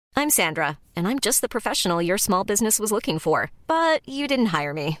I'm Sandra, and I'm just the professional your small business was looking for. But you didn't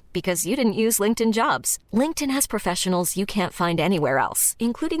hire me because you didn't use LinkedIn Jobs. LinkedIn has professionals you can't find anywhere else,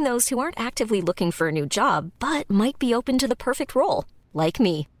 including those who aren't actively looking for a new job, but might be open to the perfect role, like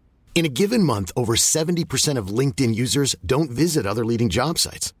me. In a given month, over 70% of LinkedIn users don't visit other leading job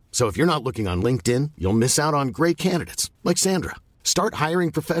sites. So if you're not looking on LinkedIn, you'll miss out on great candidates like Sandra. Start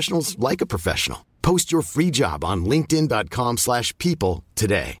hiring professionals like a professional. Post your free job on linkedin.com/people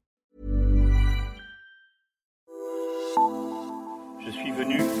today. Je suis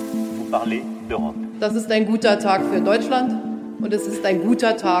venu vous parler d'Europe. Das ist ein guter Tag für Deutschland und es ist ein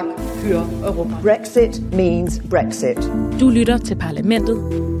guter Tag für Europa. Brexit means Brexit. Du lytter til Parlamentet,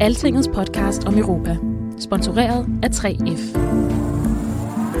 Altingets podcast om Europa. Sponsoreret af 3F.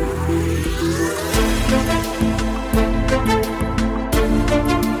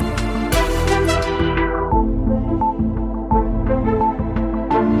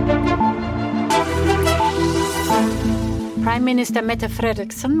 Prime Minister Mette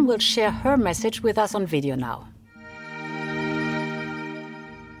Frederiksen will share her message with us on video now.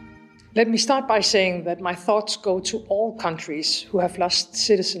 Let me start by saying that my thoughts go to all countries who have lost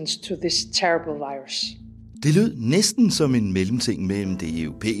citizens to this terrible virus. Det lød næsten som en mellemting mellem det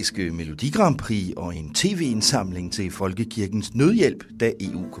europæiske Melodi Grand Prix og en tv-indsamling til Folkekirkens Nødhjælp, da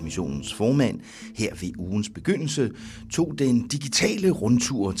EU-kommissionens formand her ved ugens begyndelse tog den digitale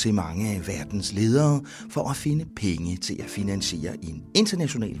rundtur til mange af verdens ledere for at finde penge til at finansiere en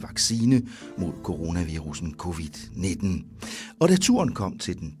international vaccine mod coronavirusen COVID-19. Og da turen kom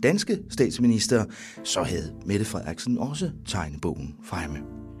til den danske statsminister, så havde Mette Frederiksen også tegnebogen fremme.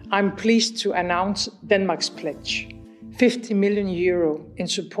 I'm pleased to announce Denmark's pledge, 50 million euro in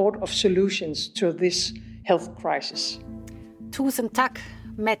support of solutions to this health crisis. Tusind tak,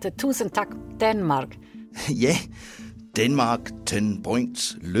 Mette. Tusind tak, Danmark. Ja, Danmark, 10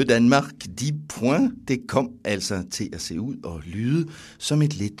 points, le Danmark, 10 points. Det kom altså til at se ud og lyde som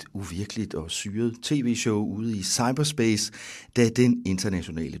et lidt uvirkeligt og syret tv-show ude i cyberspace, da den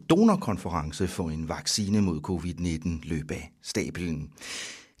internationale donorkonference for en vaccine mod covid-19 løb af stablen.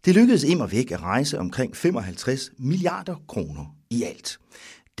 Det lykkedes im og væk at rejse omkring 55 milliarder kroner i alt.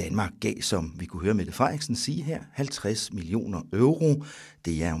 Danmark gav, som vi kunne høre Mette Frederiksen sige her, 50 millioner euro.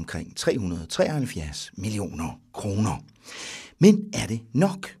 Det er omkring 373 millioner kroner. Men er det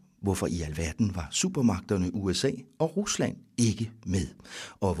nok? Hvorfor i alverden var supermagterne USA og Rusland ikke med?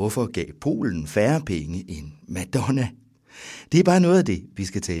 Og hvorfor gav Polen færre penge end Madonna? Det er bare noget af det, vi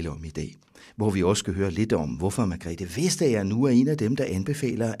skal tale om i dag, hvor vi også skal høre lidt om, hvorfor Margrethe Vestager nu er en af dem, der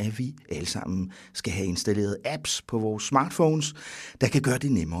anbefaler, at vi alle sammen skal have installeret apps på vores smartphones, der kan gøre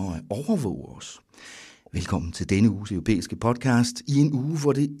det nemmere at overvåge os. Velkommen til denne uges europæiske podcast i en uge,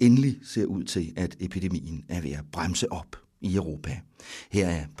 hvor det endelig ser ud til, at epidemien er ved at bremse op i Europa. Her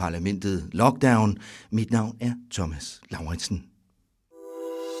er parlamentet Lockdown. Mit navn er Thomas Lauritsen.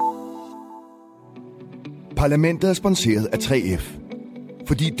 Parlamentet er sponsoreret af 3F,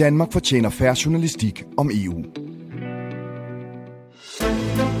 fordi Danmark fortjener fair journalistik om EU.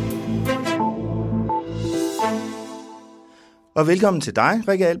 Og velkommen til dig,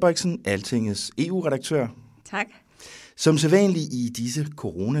 Rikke Albrechtsen, Altingets EU-redaktør. Tak. Som sædvanligt i disse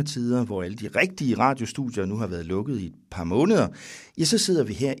coronatider, hvor alle de rigtige radiostudier nu har været lukket i et par måneder, ja, så sidder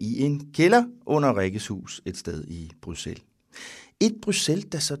vi her i en kælder under Rikkes hus et sted i Bruxelles. Et Bruxelles,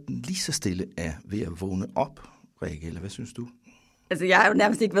 der sådan lige så stille er ved at vågne op, Rikke, eller hvad synes du? Altså, jeg har jo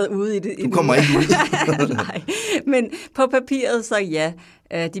nærmest ikke været ude i det. Du kommer ikke ud. Nej, men på papiret så ja,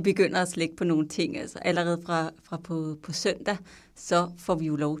 de begynder at slække på nogle ting. Altså, allerede fra på søndag, så får vi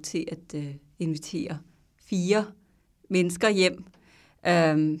jo lov til at invitere 4 mennesker hjem.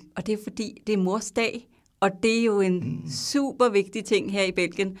 Og det er fordi, det er mors dag, og det er jo en super vigtig ting her i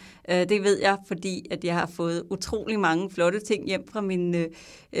Belgien. Det ved jeg, fordi at jeg har fået utrolig mange flotte ting hjem fra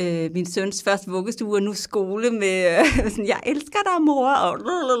min søns første vuggestue og nu skole med sådan, jeg elsker dig, mor. Og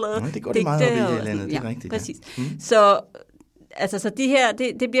det går det meget op i landet, det er rigtigt. Præcis. Ja. Så de her,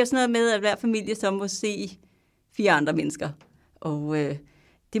 det bliver sådan noget med, at hver familie så må se 4 andre mennesker. Og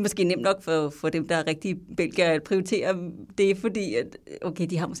det er måske nemt nok for dem, der er rigtig belgier at prioritere det, fordi at, okay,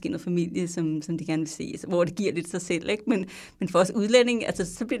 de har måske noget familie, som de gerne vil se, hvor det giver lidt sig selv, ikke? Men for os udlændinge,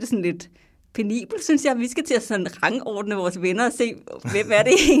 altså, så bliver det sådan lidt penibelt, synes jeg. Vi skal til at sådan rangordne vores venner og se, hvem er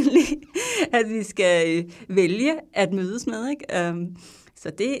det egentlig, at vi skal vælge at mødes med, ikke?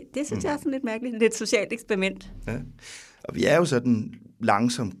 Så det synes jeg er sådan lidt mærkeligt. Det er et socialt eksperiment. Ja. Og vi er jo sådan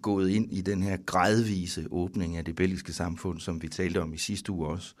langsomt gået ind i den her gradvise åbning af det belgiske samfund, som vi talte om i sidste uge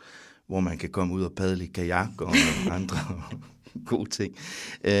også, hvor man kan komme ud og padle i kajak og andre gode ting.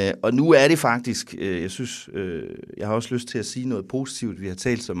 Og nu er det faktisk, jeg har også lyst til at sige noget positivt. Vi har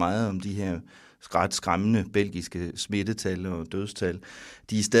talt så meget om de her ret skræmmende belgiske smittetal og dødstal.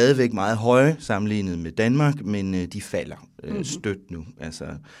 De er stadigvæk meget høje sammenlignet med Danmark, men de falder stødt nu. Altså,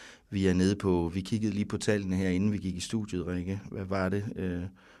 vi kiggede lige på tallene her, inden vi gik i studiet, Rikke. Hvad var det?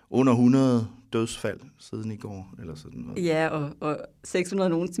 Under 100 dødsfald siden i går, eller sådan noget. Ja, og 600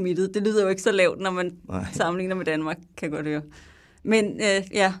 nogen smittet. Det lyder jo ikke så lavt, når man sammenligner med Danmark, kan jeg godt høre. Men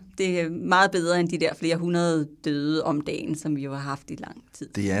det er meget bedre end de der flere hundrede døde om dagen, som vi jo har haft i lang tid.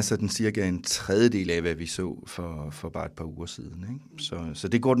 Det er sådan cirka en tredjedel af, hvad vi så for bare et par uger siden. Ikke? Så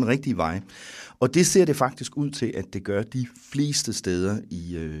det går den rigtige vej. Og det ser det faktisk ud til, at det gør de fleste steder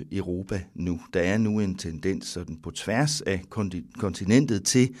i Europa nu. Der er nu en tendens sådan på tværs af kontinentet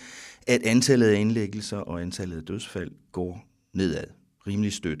til, at antallet af indlæggelser og antallet af dødsfald går nedad.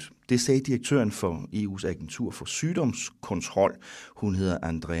 Rimelig stødt. Det sagde direktøren for EU's agentur for sygdomskontrol. Hun hedder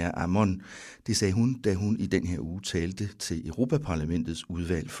Andrea Ammon. Det sagde hun, da hun i den her uge talte til Europaparlamentets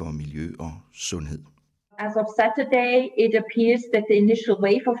udvalg for miljø og sundhed. As of Saturday, it appears that the initial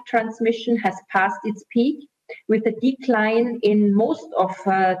wave of transmission has passed its peak, with a decline in most of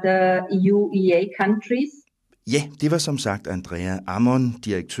the EU-EA countries. Ja, det var som sagt Andrea Ammon,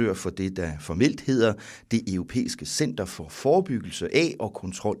 direktør for det, der formelt hedder det Europæiske Center for Forebyggelse af og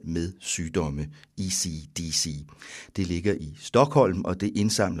Kontrol med Sygdomme, ECDC. Det ligger i Stockholm, og det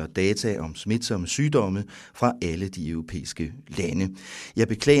indsamler data om smitsomme sygdomme fra alle de europæiske lande. Jeg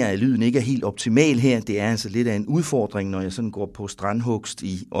beklager, at lyden ikke er helt optimal her. Det er altså lidt af en udfordring, når jeg sådan går på strandhugst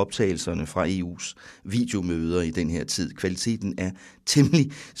i optagelserne fra EU's videomøder i den her tid. Kvaliteten er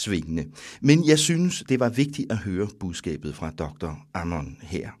temmelig svingende. Men jeg synes, det var vigtigt at høre budskabet fra Dr. Ammon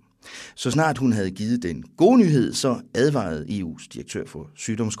her. Så snart hun havde givet den gode nyhed, så advarede EU's direktør for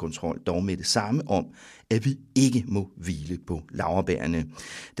sygdomskontrol dog med det samme om, at vi ikke må hvile på laurbærrene.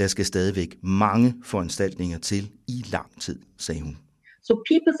 Der skal stadigvæk mange foranstaltninger til i lang tid, sagde hun. So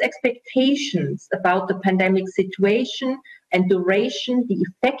people's expectations about the pandemic situation and duration, the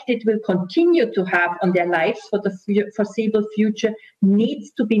effect it will continue to have on their lives for the foreseeable future needs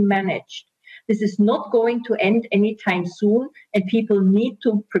to be managed. This is not going to end anytime soon, and people need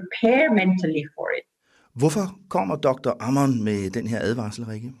to prepare mentally for it. Hvorfor kommer Dr. Ammon med den her advarsel,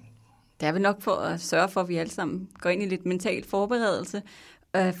 Rikke? Det er vel nok for at sørge for, at vi alle sammen går ind i lidt mental forberedelse,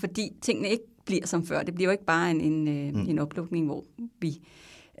 fordi tingene ikke bliver som før. Det bliver jo ikke bare en oplukning, hvor vi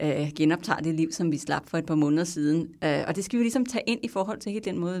genoptager det liv, som vi slap for et par måneder siden. Og det skal vi ligesom tage ind i forhold til hele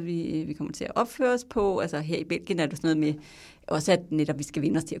den måde, vi kommer til at opføre os på. Altså her i Belgien er det sådan noget med, også at netop vi skal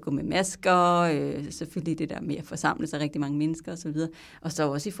vende os til at gå med masker, selvfølgelig det der med at forsamle sig rigtig mange mennesker osv. Og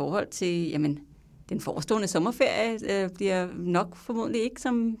så også i forhold til, jamen, den forestående sommerferie bliver nok formodentlig ikke,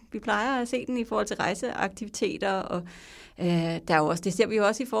 som vi plejer at se den i forhold til rejseaktiviteter. Og der er jo også, det ser vi jo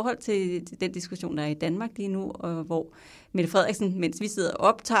også i forhold til den diskussion, der er i Danmark lige nu, hvor Mette Frederiksen, mens vi sidder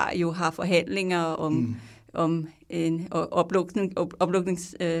og optager, jo har forhandlinger om en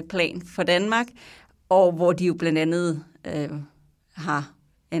oplukningsplan for Danmark, og hvor de jo blandt andet har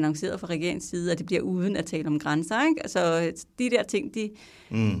annonceret fra regeringens side, at det bliver uden at tale om grænser. Ikke? Altså de der ting,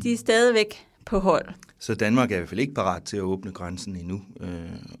 de er stadigvæk på hold. Så Danmark er i hvert fald ikke parat til at åbne grænsen endnu,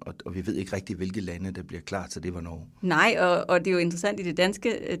 og vi ved ikke rigtig, hvilke lande, der bliver klar til det, hvornår. Nej, og det er jo interessant i det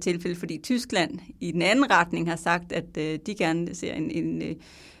danske tilfælde, fordi Tyskland i den anden retning har sagt, at de gerne ser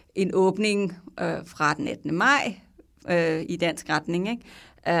en åbning fra den 18. maj i dansk retning.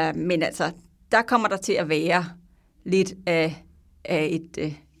 Ikke? Men altså, der kommer der til at være lidt af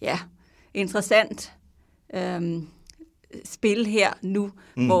et interessant spil her nu,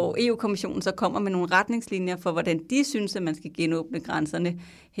 hvor EU-kommissionen så kommer med nogle retningslinjer for, hvordan de synes, at man skal genåbne grænserne,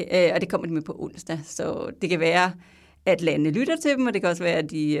 og det kommer de med på onsdag. Så det kan være, at landene lytter til dem, og det kan også være,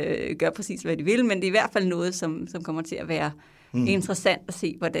 at de gør præcis, hvad de vil, men det er i hvert fald noget, som kommer til at være interessant at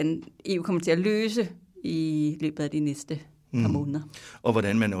se, hvordan EU kommer til at løse i løbet af de næste par måneder. Og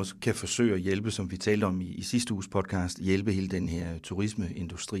hvordan man også kan forsøge at hjælpe, som vi talte om i sidste uges podcast, hjælpe hele den her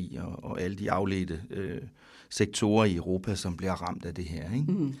turismeindustri og alle de afledte sektorer i Europa, som bliver ramt af det her.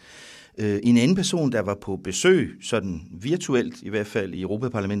 Ikke? En anden person, der var på besøg, sådan virtuelt i hvert fald i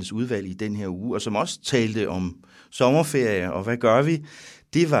Europaparlamentets udvalg i den her uge, og som også talte om sommerferie, og hvad gør vi?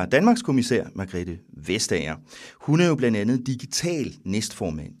 Det var Danmarks kommissær Margrethe Vestager. Hun er jo blandt andet digital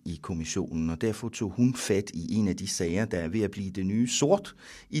næstformand i kommissionen, og derfor tog hun fat i en af de sager, der er ved at blive det nye sort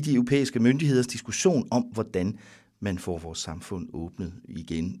i de europæiske myndigheders diskussion om, hvordan man får vores samfund åbnet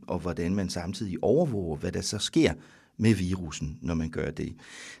igen, og hvordan man samtidig overvåger, hvad der så sker med virusen, når man gør det.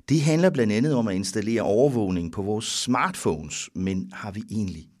 Det handler blandt andet om at installere overvågning på vores smartphones, men har vi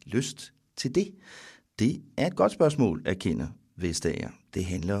egentlig lyst til det? Det er et godt spørgsmål, erkender Vestager. Det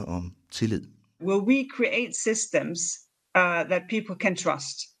handler om tillid. Will we create systems that people can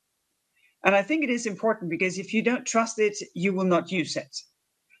trust? And I think it is important because if you don't trust it, you will not use it.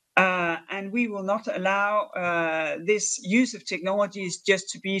 And we will not allow this use of technologies just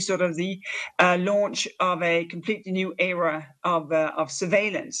to be sort of the launch of a completely new era of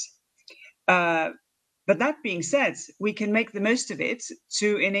surveillance. But that being said, we can make the most of it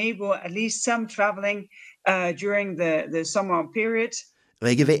to enable at least some traveling during the summer period.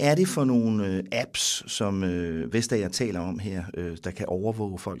 Rikke, hvad er det for nogle apps, som Vestager taler om her, der kan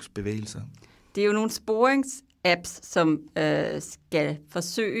overvåge folks bevægelser? Det er jo nogle sporings-apps, som skal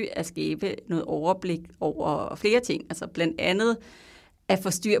forsøge at skabe noget overblik over flere ting. Altså blandt andet at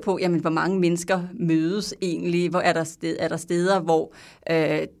få styr på, jamen, hvor mange mennesker mødes egentlig. Hvor er der steder, hvor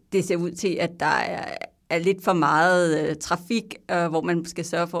det ser ud til, at der er lidt for meget trafik, hvor man skal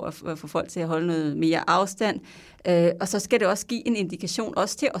sørge for at få folk til at holde noget mere afstand. Og så skal det også give en indikation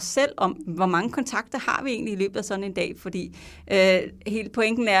også til os selv om, hvor mange kontakter har vi egentlig i løbet af sådan en dag. Fordi hele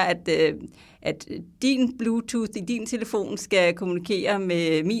pointen er, at din Bluetooth i din telefon skal kommunikere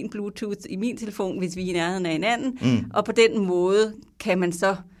med min Bluetooth i min telefon, hvis vi er i nærheden af hinanden. Og på den måde kan man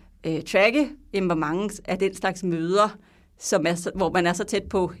så tracke, hvor mange af den slags møder, hvor man er så tæt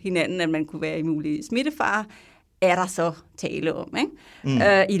på hinanden, at man kunne være i mulig smittefare, er der så tale om, ikke?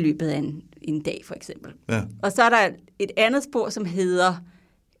 I løbet af en dag for eksempel. Ja. Og så er der et andet spor, som hedder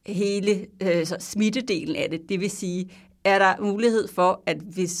hele smittedelen af det. Det vil sige, er der mulighed for, at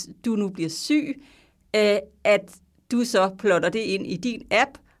hvis du nu bliver syg, at du så plotter det ind i din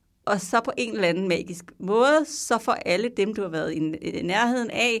app, og så på en eller anden magisk måde, så får alle dem, du har været i nærheden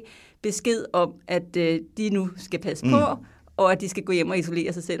af, besked om, at de nu skal passe på, og at de skal gå hjem og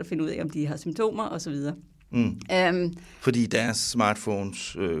isolere sig selv og finde ud af, om de har symptomer osv. Fordi deres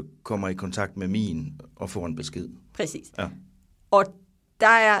smartphones kommer i kontakt med min og får en besked. Præcis. Ja. Og der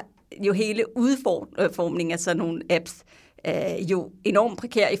er jo hele udformningen af sådan nogle apps jo enormt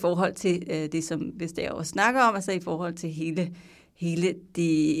prekær i forhold til det, som Vestager også snakker om, altså i forhold til hele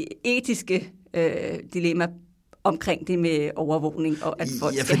det etiske dilemma omkring det med overvågning, og at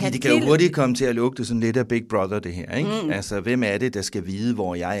folk skal have det kan jo hurtigt komme til at lugte sådan lidt af Big Brother, det her, ikke? Altså, hvem er det, der skal vide,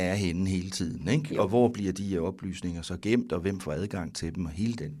 hvor jeg er henne hele tiden, ikke? Og hvor bliver de oplysninger så gemt, og hvem får adgang til dem, og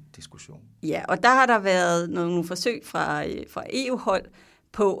hele den diskussion. Ja, og der har der været nogle forsøg fra EU-hold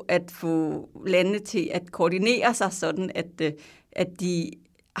på at få landene til at koordinere sig sådan, at de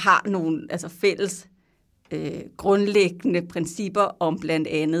har nogle altså grundlæggende principper om blandt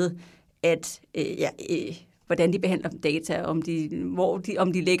andet, at hvordan de behandler data,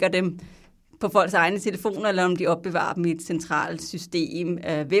 om de lægger dem på folks egne telefoner, eller om de opbevarer dem i et centralt system,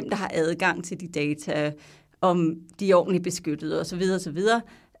 hvem der har adgang til de data, om de er ordentligt beskyttet osv. osv.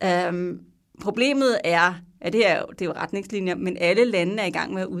 Problemet er, at det er jo retningslinjer, men alle lande er i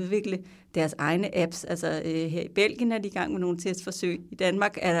gang med at udvikle deres egne apps. Altså her i Belgien er de i gang med nogle testforsøg. I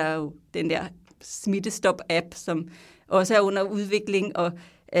Danmark er der jo den der Smittestop-app, som også er under udvikling,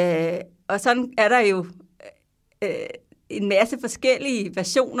 og sådan er der jo en masse forskellige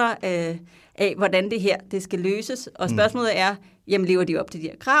versioner af, hvordan det her det skal løses. Og spørgsmålet er, jamen lever de op til de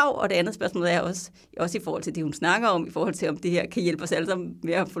her krav? Og det andet spørgsmål er også i forhold til det, hun snakker om, i forhold til, om det her kan hjælpe os alle sammen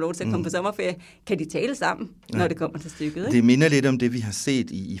med at få lov til at komme på sommerferie. Kan de tale sammen, når det kommer til stykket? Ikke? Det minder lidt om det, vi har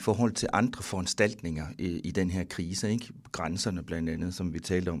set i forhold til andre foranstaltninger i den her krise. Ikke? Grænserne blandt andet, som vi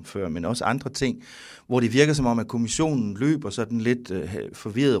talte om før, men også andre ting, hvor det virker som om, at kommissionen løber sådan lidt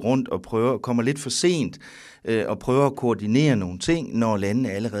forvirret rundt og kommer lidt for sent og prøver at koordinere nogle ting, når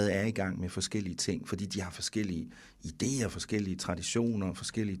landene allerede er i gang med forskellige ting, fordi de har forskellige idéer, forskellige traditioner,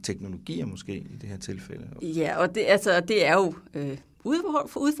 forskellige teknologier måske i det her tilfælde. Ja, og det er jo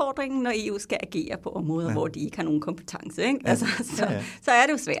udfordringen, når EU skal agere på områder, hvor de ikke har nogen kompetence. Ikke? Ja. Altså, så er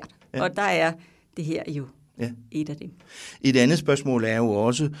det jo svært, og der er det her jo et af dem. Et andet spørgsmål er jo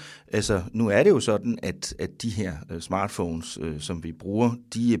også, altså nu er det jo sådan, at de her smartphones, som vi bruger,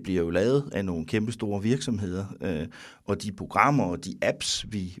 de bliver jo lavet af nogle kæmpe store virksomheder, og de programmer og de apps,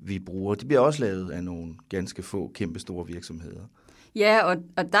 vi bruger, de bliver også lavet af nogle ganske få kæmpe store virksomheder. Ja,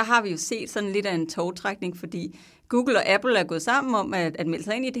 og der har vi jo set sådan lidt af en togtrækning, fordi Google og Apple er gået sammen om at melde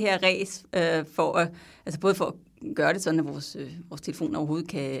sig ind i det her race, både for at gøre det sådan, at vores telefoner overhovedet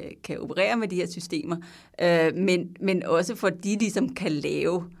kan operere med de her systemer, men også for at de ligesom kan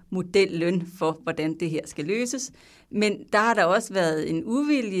lave modelløn for, hvordan det her skal løses. Men der har der også været en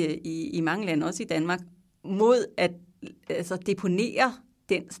uvilje i mange lande, også i Danmark, mod at deponere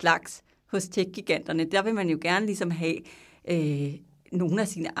den slags hos tech-giganterne. Der vil man jo gerne ligesom have nogle af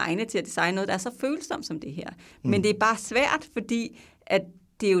sine egne til at designe noget, der er så følsomt som det her. Men det er bare svært, fordi at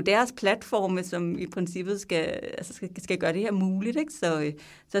det er jo deres platforme, som i princippet skal gøre det her muligt. Ikke?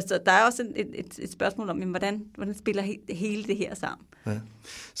 Så der er også et spørgsmål om, hvordan spiller hele det her sammen. Ja.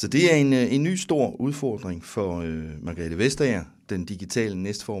 Så det er en ny stor udfordring for Margrethe Vestager, den digitale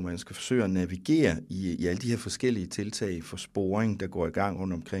næstformand, skal forsøge at navigere i alle de her forskellige tiltag for sporing, der går i gang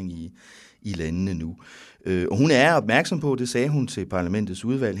rundt omkring i landene nu. Og hun er opmærksom på, det sagde hun til parlamentets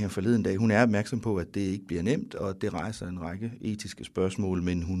udvalg her forleden dag, hun er opmærksom på, at det ikke bliver nemt, og det rejser en række etiske spørgsmål,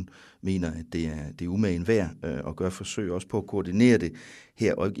 men hun mener, at det er umagen værd at gøre forsøg også på at koordinere det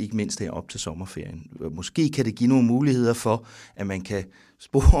her, og ikke mindst her op til sommerferien. Måske kan det give nogle muligheder for, at man kan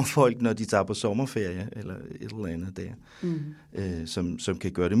spore folk, når de tager på sommerferie, eller et eller andet der, som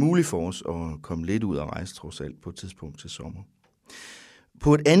kan gøre det muligt for os at komme lidt ud og rejse trods alt på et tidspunkt til sommer.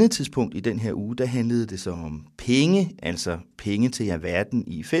 På et andet tidspunkt i den her uge, der handlede det så om penge, altså penge til, at verden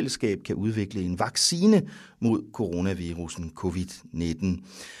i fællesskab kan udvikle en vaccine mod coronavirusen COVID-19.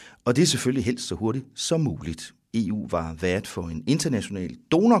 Og det er selvfølgelig helst så hurtigt som muligt. EU var vært for en international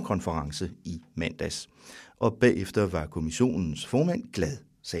donorkonference i mandags. Og bagefter var kommissionens formand glad,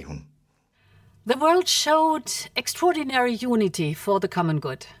 sagde hun. The world showed extraordinary unity for the common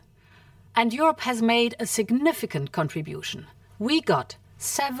good. And Europe has made a significant contribution. We got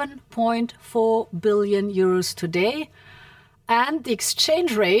 7.4 billion euros today, and the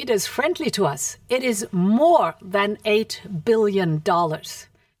exchange rate is friendly to us. It is more than $8 billion.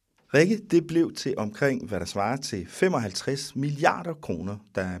 Rikke, det blev til omkring, hvad der svarer til 55 milliarder kroner,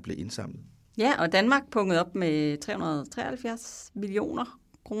 der blev indsamlet. Ja, og Danmark pungede op med 373 millioner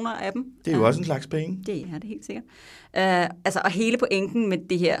kroner af dem. Det er jo også en slags penge. Det er det helt sikkert. Og hele pointen med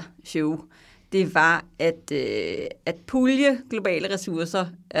det her show, det var at pulje globale ressourcer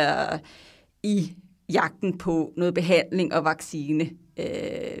i jagten på noget behandling og vaccine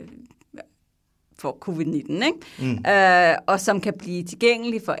for covid-19, ikke? Og som kan blive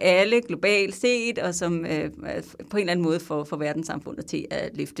tilgængelig for alle globalt set, og som på en eller anden måde får verdenssamfundet til at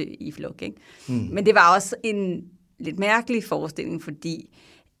løfte i flok. Ikke? Men det var også en lidt mærkelig forestilling, fordi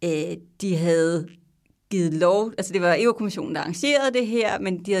de havde givet lov, altså det var EU-kommissionen, der arrangerede det her,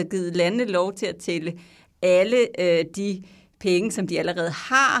 men de havde givet landene lov til at tælle alle de penge, som de allerede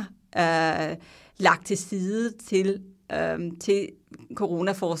har lagt til side til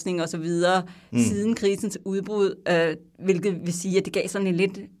coronaforskning og så videre, siden krisens udbrud, hvilket vil sige, at det gav sådan en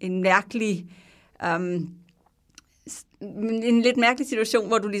lidt mærkelig situation,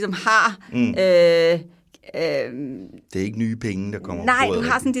 hvor du ligesom har det er ikke nye penge, der kommer Nej, på. Du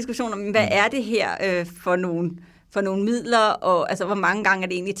har sådan en diskussion om, hvad er det her for nogle midler, og altså, hvor mange gange er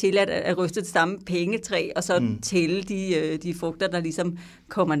det egentlig tilladt at ryste det samme pengetræ, og så tælle de frugter, der ligesom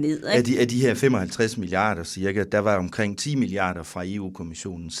kommer ned. Ikke? Af de her 55 milliarder cirka, der var omkring 10 milliarder fra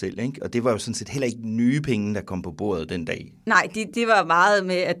EU-kommissionen selv, ikke? Og det var jo sådan set heller ikke nye penge, der kom på bordet den dag. Nej, det var meget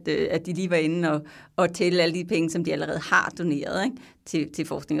med, at de lige var inde og tælle alle de penge, som de allerede har doneret, ikke? Til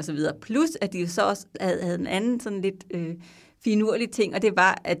forskning og så videre. Plus, at de så også havde en anden sådan lidt finurlig ting, og det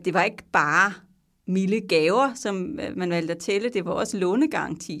var, at det var ikke bare milde gaver, som man valgte at tælle. Det var også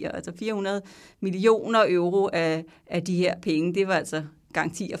lånegarantier, altså 400 millioner euro af de her penge. Det var altså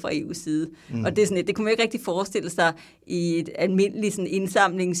garantier fra EU's side. Og det er sådan det kunne man ikke rigtig forestille sig i et almindeligt sådan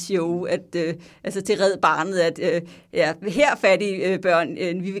indsamlingsshow, at altså til Red Barnet, at her fattige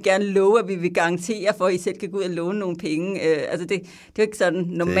børn, vi vil gerne love, at vi vil garantere for, at I selv kan gå ud og låne nogle penge. Altså det er jo ikke sådan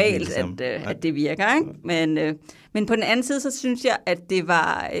normalt, at det virker, ikke? Men på den anden side, så synes jeg, at det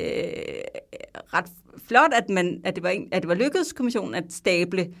var ret flot, at det var lykkedes kommissionen at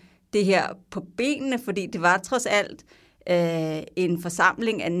stable det her på benene, fordi det var trods alt en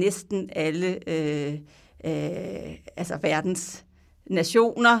forsamling af næsten alle altså verdens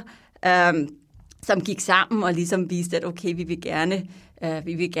nationer, som gik sammen og ligesom viste, at okay, vi vil gerne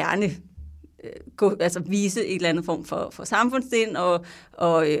vise en eller anden form for samfundssind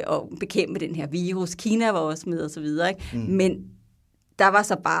og bekæmpe den her virus. Kina var også med og så videre, ikke? Men der var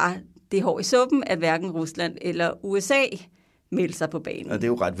så bare det hår i suppen, at hverken Rusland eller USA meldte sig på banen. Og det er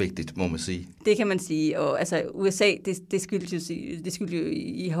jo ret vigtigt, må man sige. Det kan man sige, og altså USA, det skyldes jo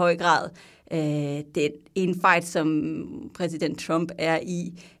i høj grad den infight, som præsident Trump er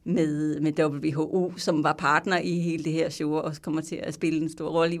i med WHO, som var partner i hele det her show, og også kommer til at spille en stor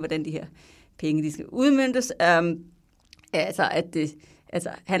rolle i, hvordan de her penge de skal udmøntes.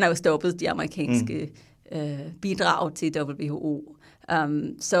 Han har jo stoppet de amerikanske bidrag til WHO.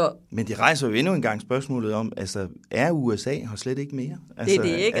 Men det rejser jo endnu en gang spørgsmålet om, altså er USA har slet ikke mere? Altså,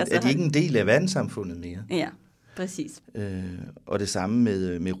 det er det ikke. Er de ikke en del af verdenssamfundet mere? Ja, præcis. Og det samme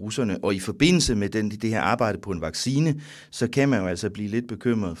med russerne. Og i forbindelse med det her arbejde på en vaccine, så kan man jo altså blive lidt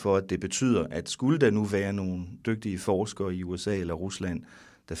bekymret for, at det betyder, at skulle der nu være nogle dygtige forskere i USA eller Rusland,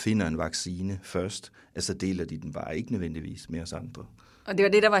 der finder en vaccine først, så deler de den bare ikke nødvendigvis med os andre. Og det var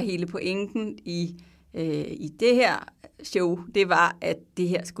det, der var hele pointen i det her show. Det var, at det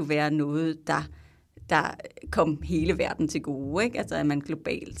her skulle være noget, der kom hele verden til gode, ikke? Altså at man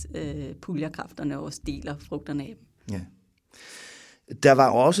globalt puljer kræfterne og også deler frugterne af dem. Ja. Der var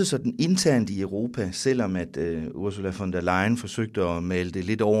også sådan internt i Europa, selvom at Ursula von der Leyen forsøgte at male det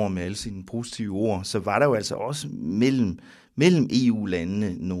lidt over med alle sine positive ord, så var der jo altså også mellem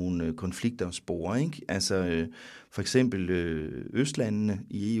EU-landene nogle konflikter og spor, ikke? Altså for eksempel østlandene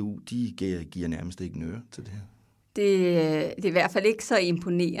i EU, de giver nærmest ikke en øre til det her. Det er i hvert fald ikke så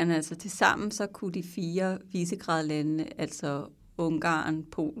imponerende. Altså tilsammen så kunne de 4 Visegrad-lande, altså Ungarn,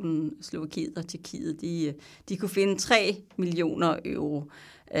 Polen, Slovakiet og Tjekkiet, de kunne finde 3 millioner euro.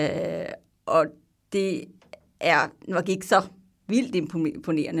 Og det er nok ikke så vildt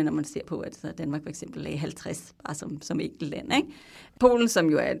imponerende, når man ser på, at Danmark for eksempel lagde 50, bare som enkelt land, ikke? Polen, som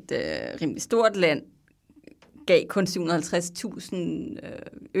jo er et rimelig stort land, gav kun 750.000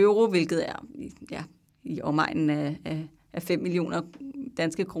 euro, hvilket er i omegnen af 5 millioner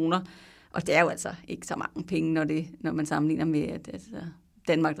danske kroner. Og det er jo altså ikke så mange penge, når man sammenligner med, at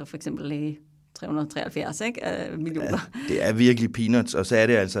Danmark, der for eksempel lagde 373 millioner. Ja, det er virkelig peanuts, og så er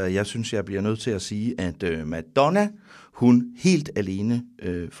det altså, jeg synes, jeg bliver nødt til at sige, at Madonna, hun helt alene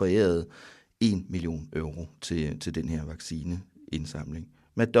forærede 1 million euro til den her vaccineindsamling.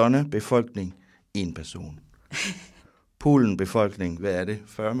 Madonna, befolkning, 1 person. Polen, befolkning, hvad er det?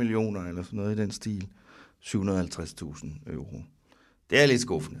 40 millioner eller sådan noget i den stil. 750.000 euro. Det er lidt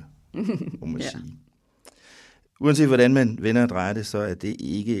skuffende, må man sige. Uanset hvordan man vender og drejer det, så er det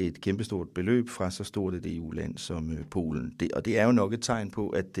ikke et kæmpestort beløb fra så stort et EU-land som Polen. Og det er jo nok et tegn på,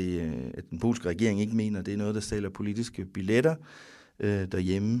 at den polske regering ikke mener, at det er noget, der sælger politiske billetter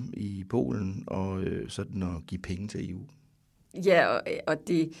derhjemme i Polen, og sådan at give penge til EU. Ja, og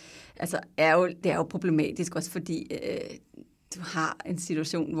det er jo problematisk også, fordi du har en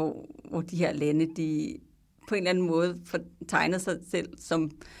situation, hvor de her lande, de på en eller anden måde tegner sig selv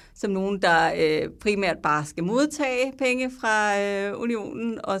som nogen, der primært bare skal modtage penge fra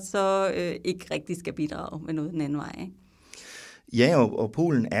unionen, og så ikke rigtig skal bidrage med noget den anden vej, ikke? Ja, og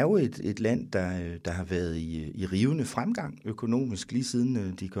Polen er jo et land, der har været i rivende fremgang økonomisk, lige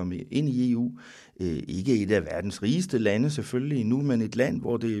siden de kom ind i EU. Ikke et af verdens rigeste lande selvfølgelig endnu, men et land,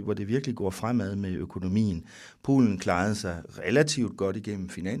 hvor det virkelig går fremad med økonomien. Polen klarede sig relativt godt igennem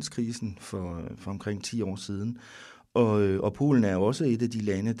finanskrisen for omkring 10 år siden. Og Polen er jo også et af de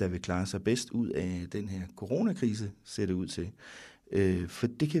lande, der vil klare sig bedst ud af den her coronakrise, ser det ud til. For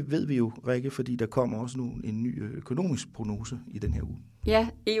det ved vi jo, Rikke, fordi der kommer også nu en ny økonomisk prognose i den her uge. Ja,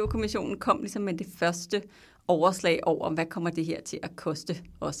 EU-kommissionen kom ligesom med det første overslag over, hvad kommer det her til at koste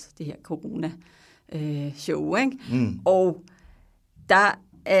os, det her corona-show, ikke? Og der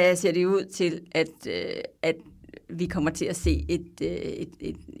ser det ud til, at vi kommer til at se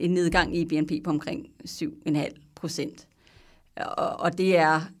en nedgang i BNP på omkring 7,5%. Og det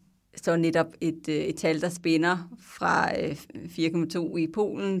er så netop et tal, der spænder fra 4,2 i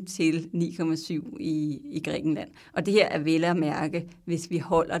Polen til 9,7 i Grækenland. Og det her er vel at mærke, hvis vi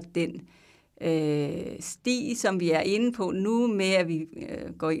holder den sti, som vi er inde på nu, med at vi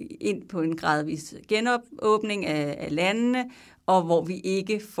går ind på en gradvis genåbning af landene, og hvor vi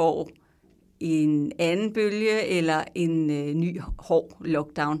ikke får en anden bølge eller en ny hård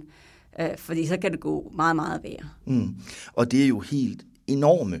lockdown. Fordi så kan det gå meget, meget værre. Og det er jo helt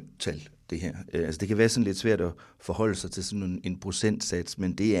enorme tal, det her. Altså, det kan være sådan lidt svært at forholde sig til sådan en procentsats,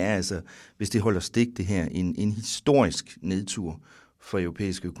 men det er altså, hvis det holder stik, det her, en historisk nedtur for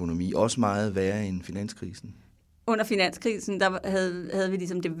europæisk økonomi. Også meget værre end finanskrisen. Under finanskrisen, der havde vi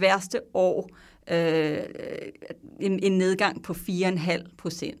ligesom det værste år, en nedgang på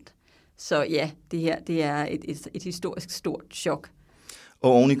 4,5%. Så ja, det her, det er et historisk stort chok.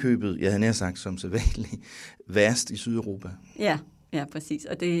 Og ovenikøbet, jeg havde nær sagt som sædvanligt, værst i Sydeuropa. Ja, præcis.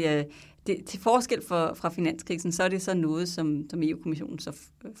 Og det til forskel fra finanskrisen, så er det så noget, som EU-kommissionen så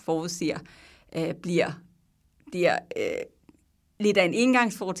forudsiger, bliver lidt af en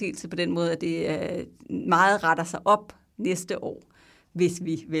engangsforeteelse på den måde, at det meget retter sig op næste år, hvis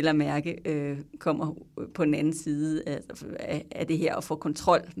vi vel at mærke kommer på den anden side af det her og får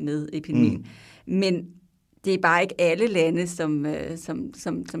kontrol med epidemien. Men det er bare ikke alle lande,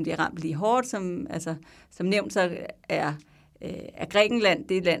 som bliver ramt lige hårdt. Som nævnt, så er Grækenland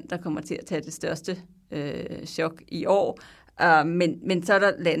det land, der kommer til at tage det største chok i år. Men så er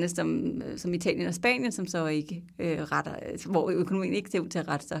der lande som Italien og Spanien, som så ikke hvor økonomien ikke ser ud til at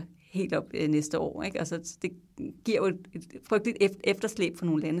rette sig helt op næste år, ikke? Altså, det giver jo et frygteligt efterslæb for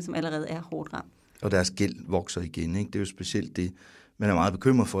nogle lande, som allerede er hårdt ramt. Og deres gæld vokser igen, ikke? Det er jo specielt det man er meget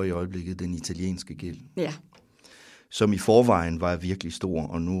bekymret for i øjeblikket, den italienske gæld. Ja. Som i forvejen var virkelig stor,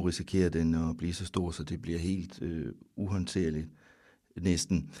 og nu risikerer den at blive så stor, så det bliver helt uhåndterligt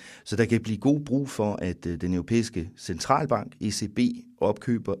næsten. Så der kan blive god brug for, at den europæiske centralbank, ECB,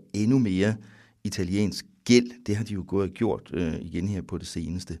 opkøber endnu mere italiensk gæld. Det har de jo gået og gjort igen her på det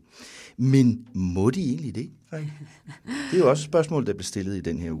seneste. Men må de egentlig det? Det er jo også et spørgsmål, der blev stillet i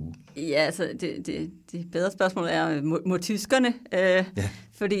den her uge. Ja, altså det bedre spørgsmål er, må tyskerne?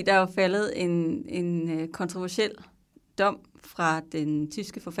 Fordi der er jo faldet en kontroversiel dom fra den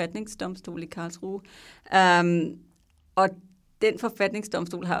tyske forfatningsdomstol i Karlsruhe. Og den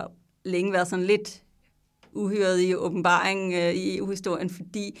forfatningsdomstol har længe været sådan lidt uhyret i åbenbaringen i EU-historien,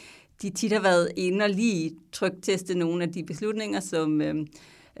 fordi de tit har været inde og lige trykteste nogle af de beslutninger,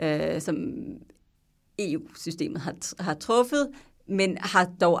 som EU-systemet har truffet, men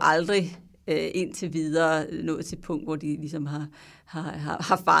har dog aldrig indtil videre nået til et punkt, hvor de ligesom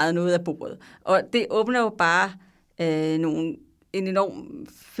har faret noget af bordet. Og det åbner jo bare en enorm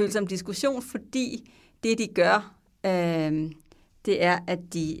følsom diskussion, fordi det, de gør, det er, at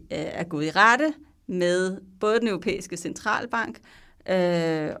de er gået i rette med både den europæiske centralbank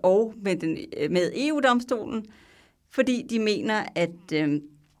og med EU-domstolen, fordi de mener,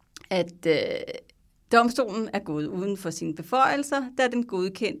 at domstolen er gået uden for sine beføjelser, da den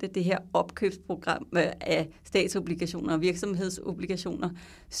godkendte det her opkøbsprogram af statsobligationer og virksomhedsobligationer,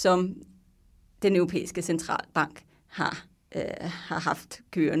 som den europæiske centralbank har haft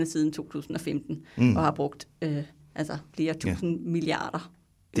kørende siden 2015 og har brugt flere tusind milliarder.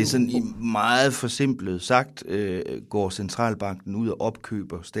 Det er sådan meget forsimplet sagt, går centralbanken ud og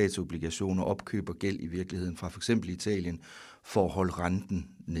opkøber statsobligationer, opkøber gæld i virkeligheden fra for eksempel Italien, for at holde renten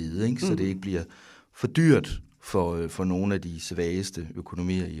nede, ikke? Så det ikke bliver for dyrt for nogle af de svageste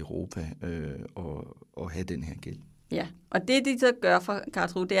økonomier i Europa at have den her gæld. Ja, og det de så gør fra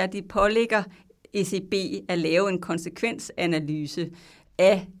Karlsruhe, det er, at de pålægger ECB at lave en konsekvensanalyse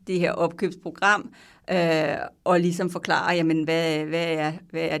af det her opkøbsprogram, og ligesom forklare, jamen, hvad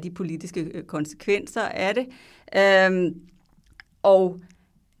er de politiske konsekvenser af det. Og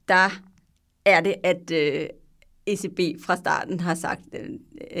der er det, at ECB fra starten har sagt,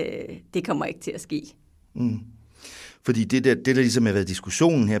 det kommer ikke til at ske. Fordi det der ligesom har været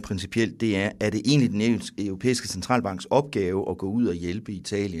diskussionen her principielt, det er det egentlig den europæiske centralbanks opgave at gå ud og hjælpe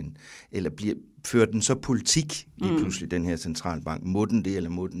Italien, eller fører den så politik lige pludselig, den her centralbank? Må den det, eller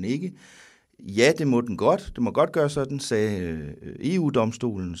må den ikke? Ja, det må den godt. Det må godt gøre sådan, sagde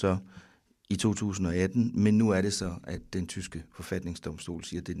EU-domstolen så i 2018, men nu er det så, at den tyske forfatningsdomstol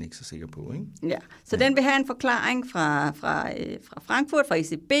siger, at det er den ikke så sikker på, ikke? Ja, så den vil have en forklaring fra Frankfurt, fra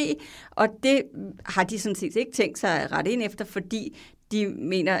ECB, og det har de sådan set ikke tænkt sig at rette ind efter, fordi de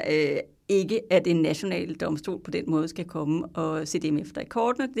mener ikke, at en national domstol på den måde skal komme og se dem efter i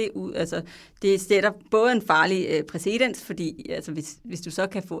kortene. Det sætter både en farlig præcedens, fordi hvis du så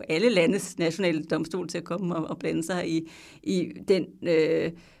kan få alle landes nationale domstol til at komme og blande sig i den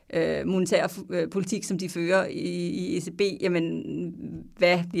monetære politik, som de fører i ECB, jamen,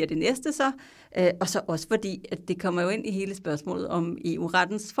 hvad bliver det næste så? Og så også fordi, at det kommer jo ind i hele spørgsmålet om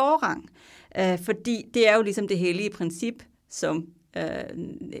EU-rettens forrang. Fordi det er jo ligesom det hellige princip, som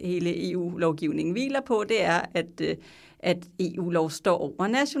hele EU-lovgivningen hviler på, det er, at EU-lov står over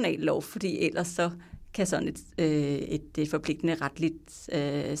national lov, fordi ellers så kan sådan et forpligtende retligt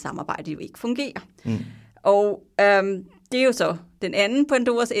samarbejde jo ikke fungere. Og det er jo så den anden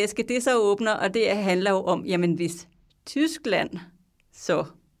Pandoras æske, det så åbner, og det handler jo om, jamen hvis Tyskland så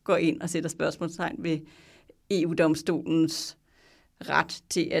går ind og sætter spørgsmålstegn ved EU-domstolens ret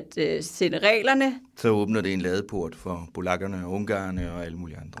til at sætte reglerne. Så åbner det en ladeport for polakkerne og ungarerne og alle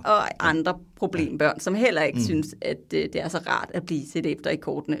mulige andre. Og andre problembørn, som heller ikke synes, at det er så rart at blive set efter i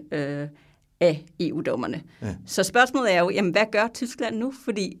kortene af EU-dommerne. Ja. Så spørgsmålet er jo, jamen hvad gør Tyskland nu?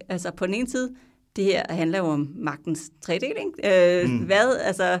 Fordi altså på den ene side, det her handler jo om magtens tredeling.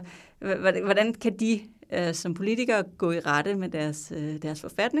 Hvordan kan de som politikere gå i rette med deres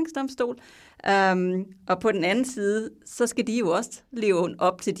forfatningsdomstol? Og på den anden side, så skal de jo også leve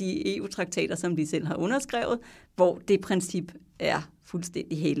op til de EU-traktater, som de selv har underskrevet, hvor det princip er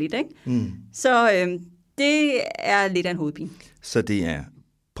fuldstændig helligt, ikke? Så det er lidt af en hovedpine. Så det er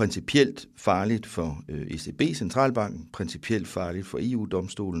principielt farligt for ECB, centralbanken, principielt farligt for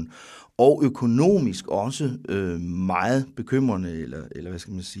EU-domstolen, og økonomisk også meget bekymrende, eller hvad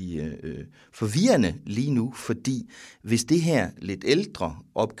skal man sige, forvirrende lige nu, fordi hvis det her lidt ældre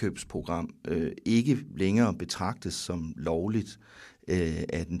opkøbsprogram ikke længere betragtes som lovligt,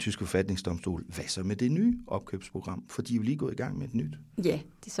 af den tyske forfatningsdomstol. Hvad så med det nye opkøbsprogram? For de er jo lige gået i gang med et nyt. Ja,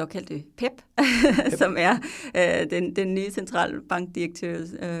 det såkaldte PEP, som er den nye centralbankdirektør,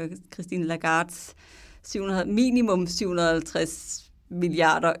 Christine Lagardes minimum 750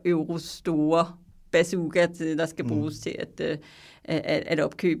 milliarder euro store bazooka, der skal bruges til at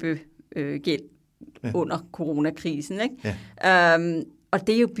opkøbe gæld under coronakrisen. Ikke? Ja. Og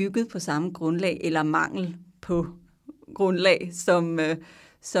det er jo bygget på samme grundlag, eller mangel på grundlag,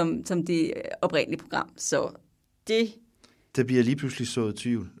 som det oprindelige program. Så der bliver lige pludselig sået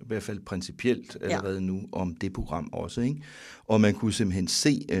tvivl, i hvert fald principielt allerede nu, om det program også. Ikke? Og man kunne simpelthen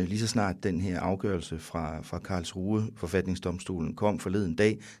se, lige så snart den her afgørelse fra Karlsruhe, forfatningsdomstolen, kom forleden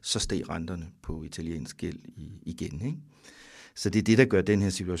dag, så steg renterne på italiensk gæld igen. Ikke? Så det er det, der gør den her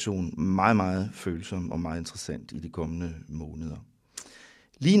situation meget, meget følsom og meget interessant i de kommende måneder.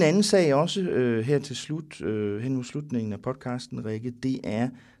 Lige en anden sag også her til slut, hen mod slutningen af podcasten, Rikke, det er,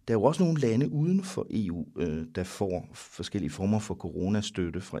 der er jo også nogle lande uden for EU, der får forskellige former for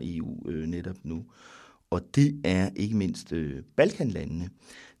coronastøtte fra EU netop nu. Og det er ikke mindst Balkanlandene.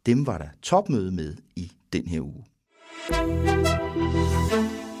 Dem var der topmøde med i den her uge.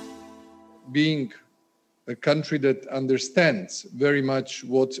 Being a country that understands very much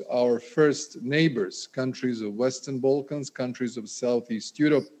what our first neighbors, countries of Western Balkans, countries of Southeast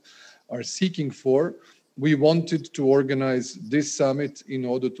Europe, are seeking for, we wanted to organize this summit in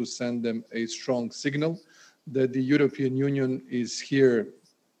order to send them a strong signal that the European Union is here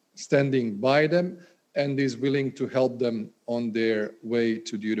standing by them and is willing to help them on their way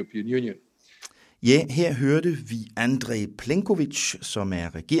to the European Union. Ja, her hørte vi Andrej Plenković, som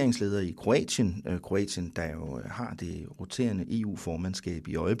er regeringsleder i Kroatien. Kroatien, der jo har det roterende EU-formandskab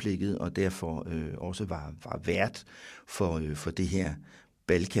i øjeblikket, og derfor også var vært for det her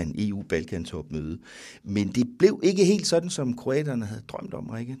EU-Balkan-topmøde. Men det blev ikke helt sådan, som kroaterne havde drømt om,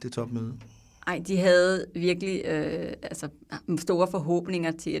 Rikke, det topmøde. Nej, de havde virkelig store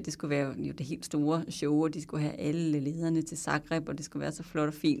forhåbninger til, at det skulle være jo det helt store show, og de skulle have alle lederne til Zagreb, og det skulle være så flot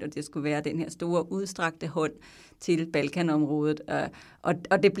og fint, og det skulle være den her store udstrakte hånd til Balkanområdet,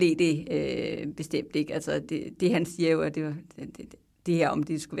 og det blev det bestemt ikke. Altså det han siger jo, at det her, om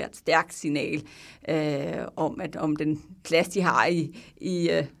det skulle være et stærkt signal om den plads, de har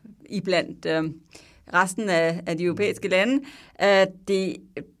i blandt resten af de europæiske lande, det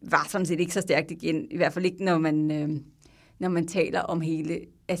var sådan set ikke så stærkt igen, i hvert fald ikke, når man taler om hele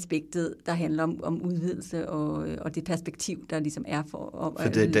aspektet, der handler om udvidelse og det perspektiv, der ligesom er for... For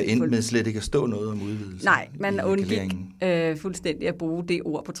der endte med slet ikke at stå noget om udvidelse. Nej, man undgik fuldstændig at bruge det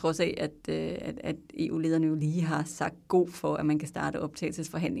ord, på trods af, at EU-lederne jo lige har sagt god for, at man kan starte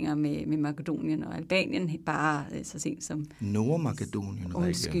optagelsesforhandlinger med Makedonien og Albanien, bare så sent som... Nordmakedonien.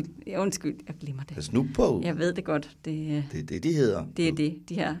 Undskyld, jeg glemmer det. Pas nu på. Jeg ved det godt. Det er det, de hedder. Det er det,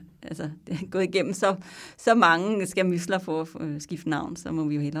 de her... Altså, det er gået igennem så mange skamysler for at skifte navn, så må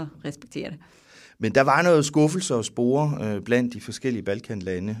vi jo hellere respektere det. Men der var noget skuffelse og spore blandt de forskellige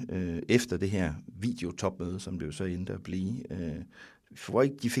Balkanlande efter det her videotopmøde, som det jo så endte at blive.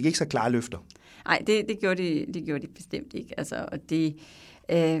 De fik ikke så klare løfter. Nej, det gjorde de bestemt ikke. Altså, og det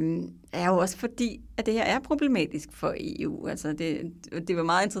er jo også fordi, at det her er problematisk for EU. Altså, det var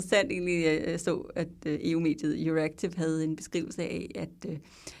meget interessant egentlig, jeg så, at EU-mediet Euractiv havde en beskrivelse af,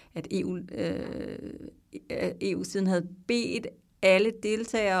 at EU siden havde bedt alle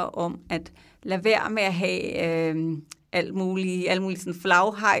deltagere om at lade være med at have alt muligt sådan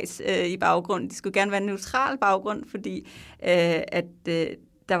flaghejs i baggrunden. De skulle gerne være en neutral baggrund, fordi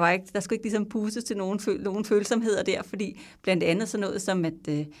der skulle ikke ligesom pusses til nogen følsomheder der, fordi blandt andet sådan noget som, at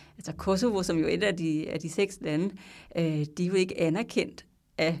Kosovo, som jo er et af de 6 lande, de er jo ikke anerkendt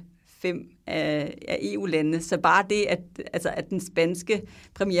af 5 af EU-landene. Så bare det, at den spanske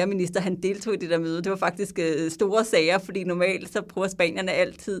premierminister, han deltog i det der møde, det var faktisk store sager, fordi normalt så prøver spanierne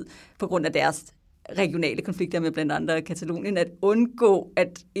altid, på grund af deres regionale konflikter med blandt andre Katalonien, at undgå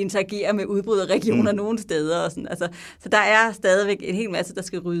at interagere med udbryderregioner nogle steder. Og sådan. Altså, så der er stadigvæk en hel masse, der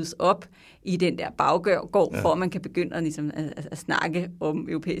skal ryddes op i den der baggård, for at man kan begynde at snakke om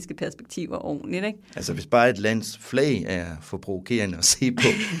europæiske perspektiver ordentligt. Ikke? Altså hvis bare et lands flag er for provokerende at se på,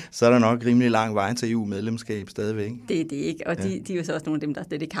 så er der nok rimelig lang vej til EU-medlemskab stadigvæk. Det er det ikke, og de er jo så også nogle af dem, der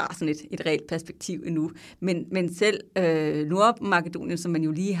slet ikke har sådan et reelt perspektiv endnu. Men selv Nordmakedonien, som man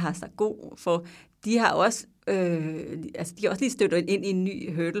jo lige har sagt god for, de har også lige støttet ind i en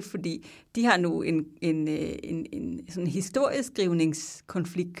ny hurdle, fordi de har nu en sådan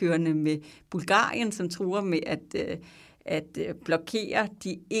historieskrivningskonflikt kørende med Bulgarien, som truer med at blokere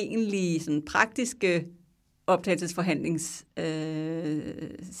de egentlige sådan praktiske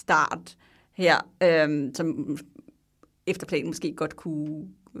optagelsesforhandlingsstart her, som efter planen måske godt kunne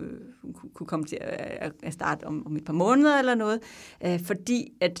komme til at starte om et par måneder eller noget,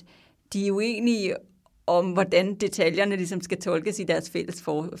 fordi at de er uenige om, hvordan detaljerne ligesom skal tolkes i deres fælles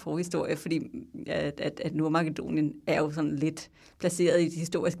forhistorie, fordi at Nordmakedonien er jo sådan lidt placeret i et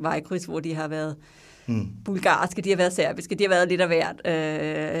historisk vejkryds, hvor de har været bulgarske, de har været serbiske, de har været lidt af hvert.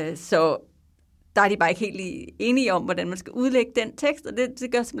 Så der er de bare ikke helt enige om, hvordan man skal udlægge den tekst, og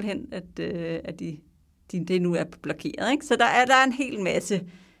det gør simpelthen, at det nu er blokeret. Ikke? Så der er en hel masse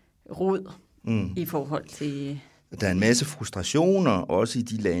rod i forhold til... Der er en masse frustrationer, også i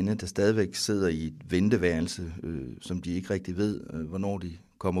de lande, der stadigvæk sidder i et venteværelse, som de ikke rigtig ved, hvornår de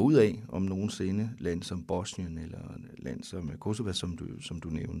kommer ud af, om nogensinde. Land som Bosnien eller land som Kosovo, som du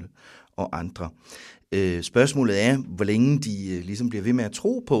nævnte, og andre. Spørgsmålet er, hvor længe de ligesom bliver ved med at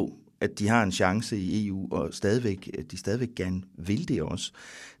tro på, at de har en chance i EU, og at de stadigvæk gerne vil det også.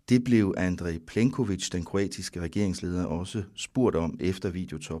 Det blev Andrej Plenković, den kroatiske regeringsleder, også spurgt om efter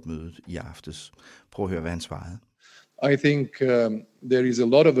videotopmødet i aftes. Prøv at høre, hvad han svarede. I think there is a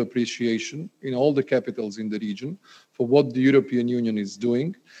lot of appreciation in all the capitals in the region for what the European Union is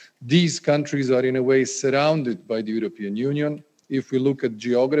doing. These countries are in a way surrounded by the European Union. If we look at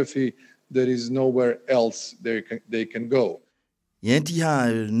geography, there is nowhere else they can go. Ja, de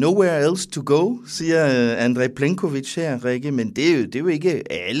har nowhere else to go, siger Andrej Plenković her, Rikke, men det er jo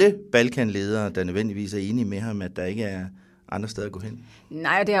ikke alle Balkanledere, der nødvendigvis er enige med ham, at der ikke er andre steder at gå hen.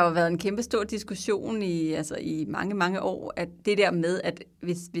 Nej, det har jo været en kæmpe stor diskussion i mange, mange år, at det der med, at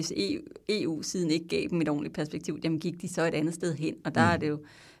hvis EU-siden ikke gav dem et ordentligt perspektiv, jamen gik de så et andet sted hen, og der har det jo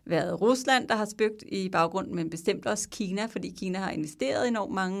været Rusland, der har spøgt i baggrunden, men bestemt også Kina, fordi Kina har investeret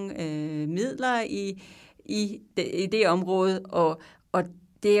enormt mange midler i det område, og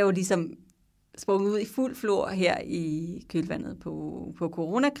det er jo ligesom sprunget ud i fuld flor her i kølvandet på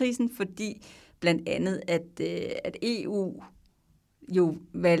coronakrisen, fordi blandt andet, at EU jo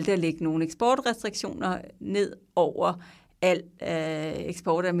valgte at lægge nogle eksportrestriktioner ned over al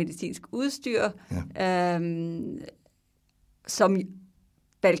eksport af medicinsk udstyr, som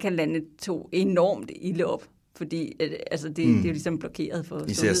Balkanlandene tog enormt ilde op. Fordi det er jo ligesom blokeret for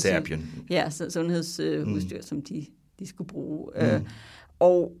sundhedsudstyr, som de skulle bruge.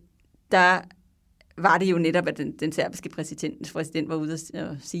 Og der var det jo netop, at den serbiske præsident var ude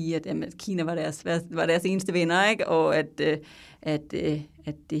at sige, at Kina var deres eneste venner, ikke? Og at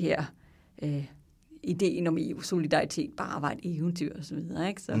det her ideen om EU-solidaritet bare var et eventyr og så videre.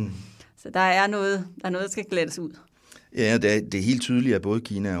 Ikke? Så der er noget, der skal glædes ud. Ja, det er helt tydeligt, at både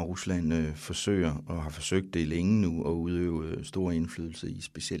Kina og Rusland forsøger, og har forsøgt det længe nu, at udøve stor indflydelse i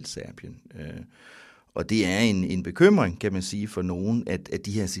specielt Serbien. Og det er en bekymring, kan man sige, for nogen, at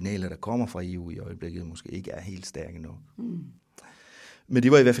de her signaler, der kommer fra EU i øjeblikket, måske ikke er helt stærke nok. Men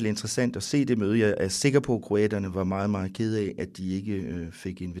det var i hvert fald interessant at se det møde. Jeg er sikker på, at kroaterne var meget, meget kede af, at de ikke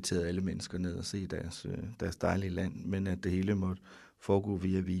fik inviteret alle mennesker ned og se deres dejlige land, men at det hele måtte foregå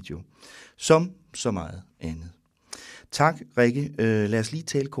via video. Som så meget andet. Tak, Rikke. Lad os lige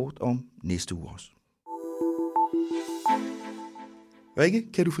tale kort om næste uge også.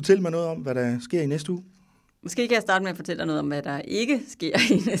 Rikke, kan du fortælle mig noget om, hvad der sker i næste uge? Måske kan jeg starte med at fortælle noget om, hvad der ikke sker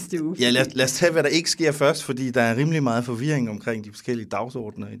i næste uge. Ja, lad os tage, hvad der ikke sker først, fordi der er rimelig meget forvirring omkring de forskellige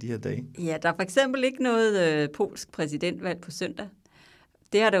dagsordner i de her dage. Ja, der er for eksempel ikke noget polsk præsidentvalg på søndag.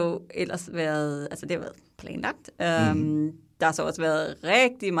 Det har der jo ellers været, det har været planlagt. Der har så også været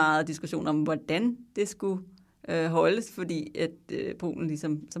rigtig meget diskussion om, hvordan det skulle holdes, fordi at Polen,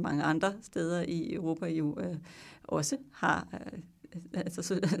 ligesom så mange andre steder i Europa, jo også har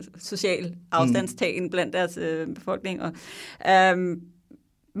social afstandstagen blandt deres befolkning.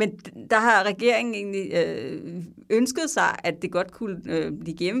 Men der har regeringen egentlig ønsket sig, at det godt kunne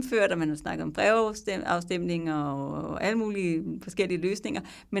blive gennemført, og man har snakket om brevafstemninger og alle mulige forskellige løsninger.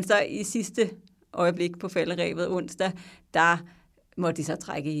 Men så i sidste øjeblik på falderebet onsdag, der må de så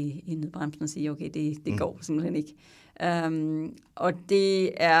trække i nødbremsen og sige, okay, det går simpelthen ikke. Og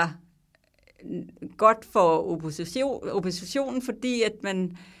det er godt for oppositionen, fordi at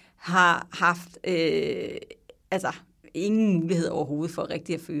man har haft ingen mulighed overhovedet for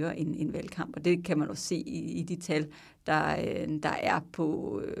rigtig at føre en valgkamp, og det kan man også se i de tal, der er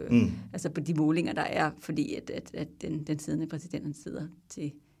på, på de målinger, der er, fordi at den siddende præsident sidder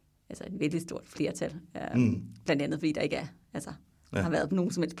til et vældig stort flertal, blandt andet fordi der ikke er har været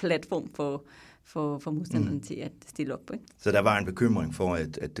nogen som helst platform for modstanderne til at stille op. Ikke? Så der var en bekymring for,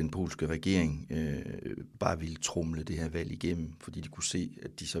 at den polske regering bare ville tromle det her valg igennem, fordi de kunne se,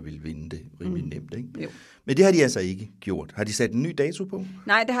 at de så ville vinde det rimelig nemt. Ikke? Jo. Men det har de altså ikke gjort. Har de sat en ny dato på?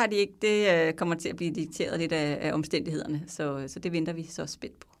 Nej, det har de ikke. Det kommer til at blive dikteret lidt af omstændighederne, så det venter vi så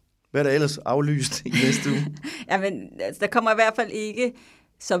spændt på. Hvad er der ellers aflyst i næste uge? Jamen, altså, der kommer i hvert fald ikke,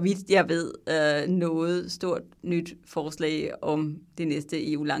 så vidt jeg ved, noget stort nyt forslag om det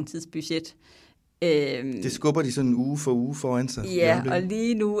næste EU-langtidsbudget. Det skubber de sådan en uge for uge foran sig. Ja, og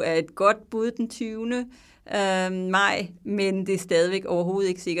lige nu er et godt bud den 20. maj, men det er stadigvæk overhovedet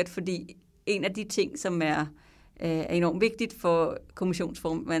ikke sikkert, fordi en af de ting, som er enormt vigtigt for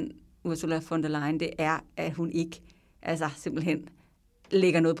kommissionsformand Ursula von der Leyen, det er, at hun ikke simpelthen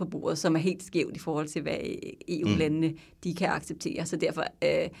lægger noget på bordet, som er helt skævt i forhold til, hvad EU-landene de kan acceptere. Så derfor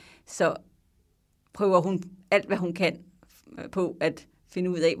så prøver hun alt, hvad hun kan på at finde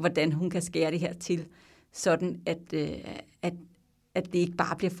ud af, hvordan hun kan skære det her til, sådan at det ikke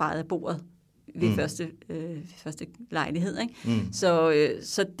bare bliver fejet af bordet ved første lejlighed. Ikke?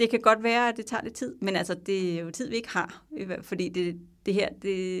 Så det kan godt være, at det tager lidt tid, men altså, det er jo tid, vi ikke har, fordi det her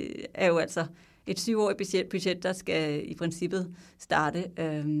det er jo altså et 7-årigt budget, der skal i princippet starte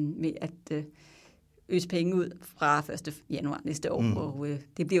med at øse penge ud fra 1. januar næste år, og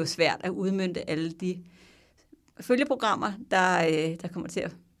det bliver jo svært at udmønte alle de følgeprogrammer, der kommer til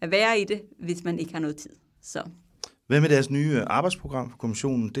at være i det, hvis man ikke har noget tid. Så. Hvad med deres nye arbejdsprogram for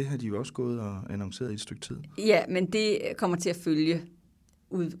kommissionen? Det har de jo også gået og annonceret i et stykke tid. Ja, men det kommer til at følge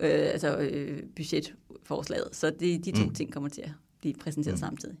budgetforslaget, så de to ting kommer til at blive præsenteret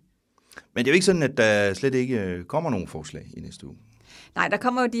samtidig. Men det er jo ikke sådan, at der slet ikke kommer nogen forslag i næste uge. Nej, der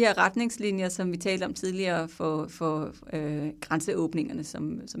kommer jo de her retningslinjer, som vi talte om tidligere for grænseåbningerne,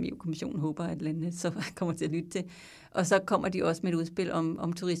 som EU-kommissionen håber, at landene så kommer til at lytte til. Og så kommer de også med et udspil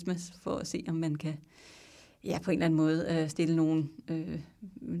om turisme, for at se, om man kan på en eller anden måde stille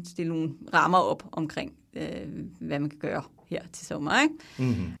nogle rammer op omkring, hvad man kan gøre her til sommer. Ikke?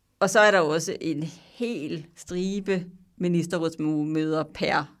 Mm-hmm. Og så er der også en hel stribe ministerrådsmøder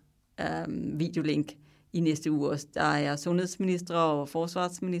per videolink i næste uge også. Der er sundhedsministre og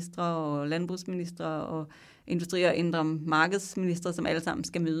forsvarsministre og landbrugsministre og industri- og indre markedsministre, som alle sammen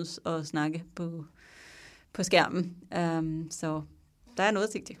skal mødes og snakke på skærmen. Så der er noget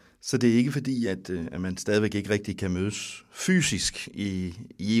at sigte. Så det er ikke fordi, at man stadigvæk ikke rigtig kan mødes fysisk i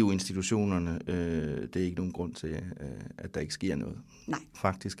EU-institutionerne. Det er ikke nogen grund til, at der ikke sker noget. Nej.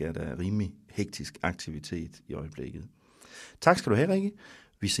 Faktisk er der rimelig hektisk aktivitet i øjeblikket. Tak skal du have, Rikke.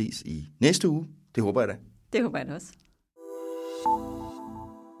 Vi ses i næste uge. Det håber jeg da. Det håber jeg da også.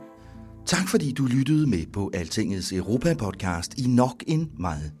 Tak fordi du lyttede med på Altingets Europa-podcast i nok en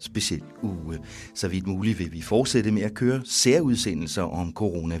meget speciel uge. Så vidt muligt vil vi fortsætte med at køre særudsendelser om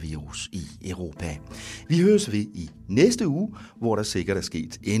coronavirus i Europa. Vi høres ved i næste uge, hvor der sikkert er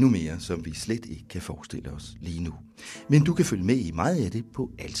sket endnu mere, som vi slet ikke kan forestille os lige nu. Men du kan følge med i meget af det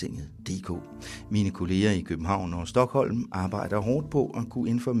på altinget.dk. Mine kolleger i København og Stockholm arbejder hårdt på at kunne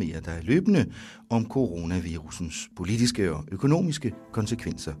informere dig løbende om coronavirusens politiske og økonomiske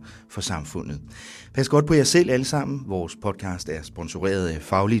konsekvenser for samfundet. Pas godt på jer selv alle sammen. Vores podcast er sponsoreret af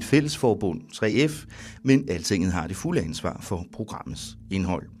Fagligt Fællesforbund 3F, men Altinget har det fulde ansvar for programmets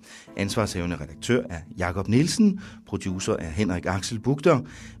indhold. Ansvarshavende redaktør er Jakob Nielsen, producer er Henrik Axel Bugter,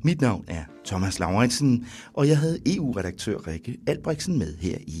 mit navn er Thomas Lauritsen, og jeg havde EU-redaktør Rikke Albrechtsen med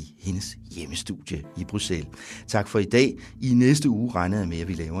her i hendes hjemmestudie i Bruxelles. Tak for i dag. I næste uge regner jeg med, at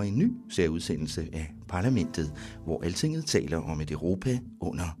vi laver en ny særudsendelse af Parlamentet, hvor Altinget taler om et Europa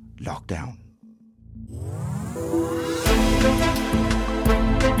under lockdown.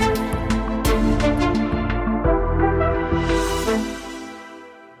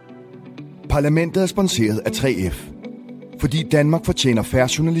 Parlamentet er sponsoreret af 3F, fordi Danmark fortjener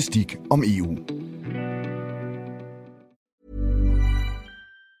fair journalistik om EU.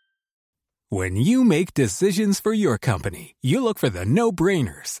 When you make decisions for your company, you look for the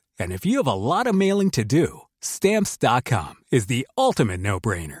no-brainers. And if you have a lot of mailing to do, Stamps.com is the ultimate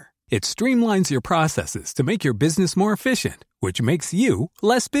no-brainer. It streamlines your processes to make your business more efficient, which makes you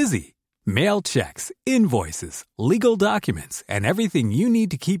less busy. Mail checks, invoices, legal documents, and everything you need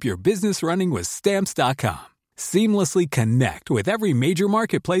to keep your business running with Stamps.com. Seamlessly connect with every major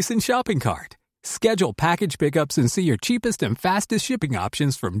marketplace and shopping cart. Schedule package pickups and see your cheapest and fastest shipping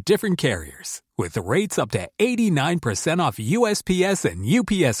options from different carriers, with rates up to 89% off USPS and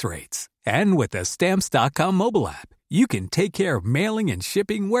UPS rates. And with the Stamps.com mobile app, you can take care of mailing and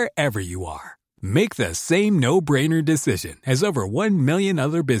shipping wherever you are. Make the same no-brainer decision as over 1 million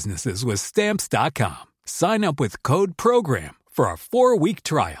other businesses with Stamps.com. Sign up with code PROGRAM for a 4-week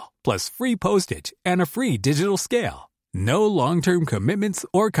trial, plus free postage and a free digital scale. No long-term commitments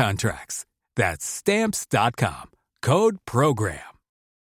or contracts. That's Stamps.com. Code PROGRAM.